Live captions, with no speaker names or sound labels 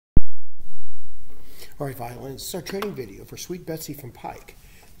Alright, violins, this is our training video for Sweet Betsy from Pike.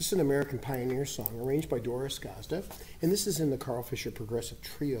 This is an American Pioneer song arranged by Gazda, and this is in the Carl Fischer Progressive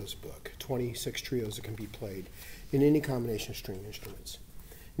Trios book, 26 trios that can be played in any combination of string instruments.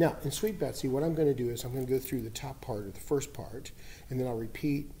 Now, in Sweet Betsy, what I'm going to do is I'm going to go through the top part of the first part, and then I'll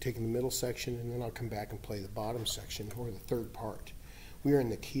repeat, taking the middle section, and then I'll come back and play the bottom section, or the third part. We are in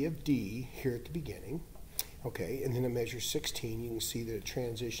the key of D here at the beginning. Okay, and then at measure 16, you can see that it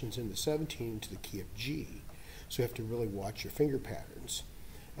transitions into 17 to the key of G. So you have to really watch your finger patterns.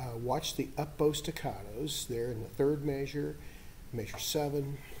 Watch the up bow staccatos there in the third measure, measure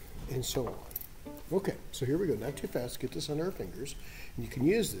 7, and so on. Okay, so here we go. Not too fast. Get this under our fingers. And you can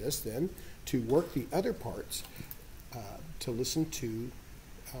use this then to work the other parts, to listen to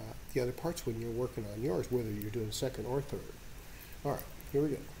the other parts when you're working on yours, whether you're doing second or third. All right, here we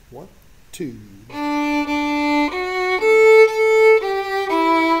go. 1, 2.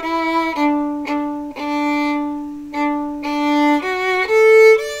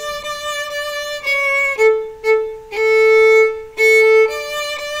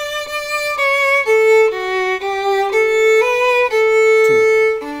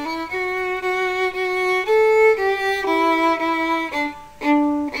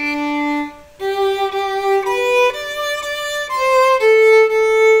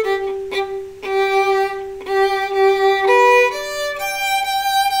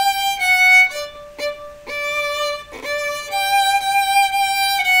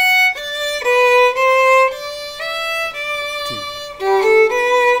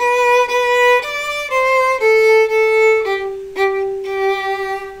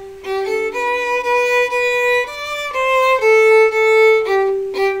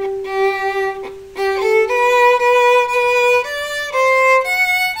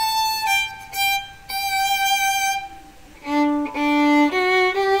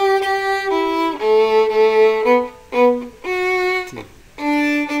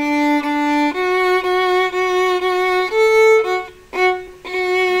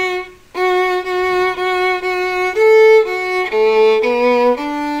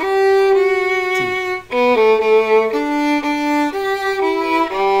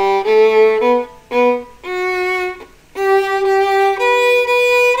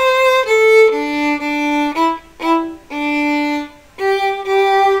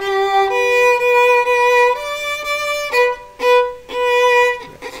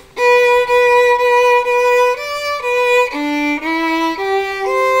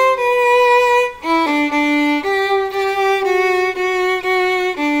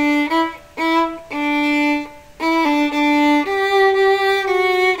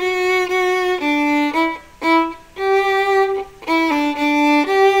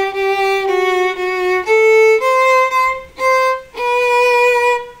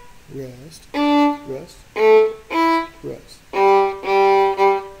 Rest, rest.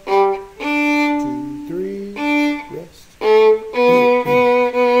 2, 3, rest.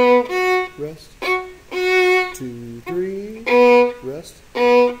 Rest. 2, 3, rest.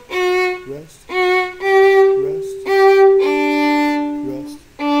 Rest. Rest. Rest.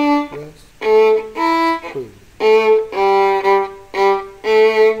 Rest. Boom.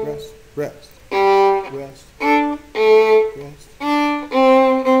 Rest. Rest. Rest. Rest.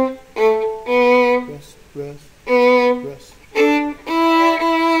 Rest.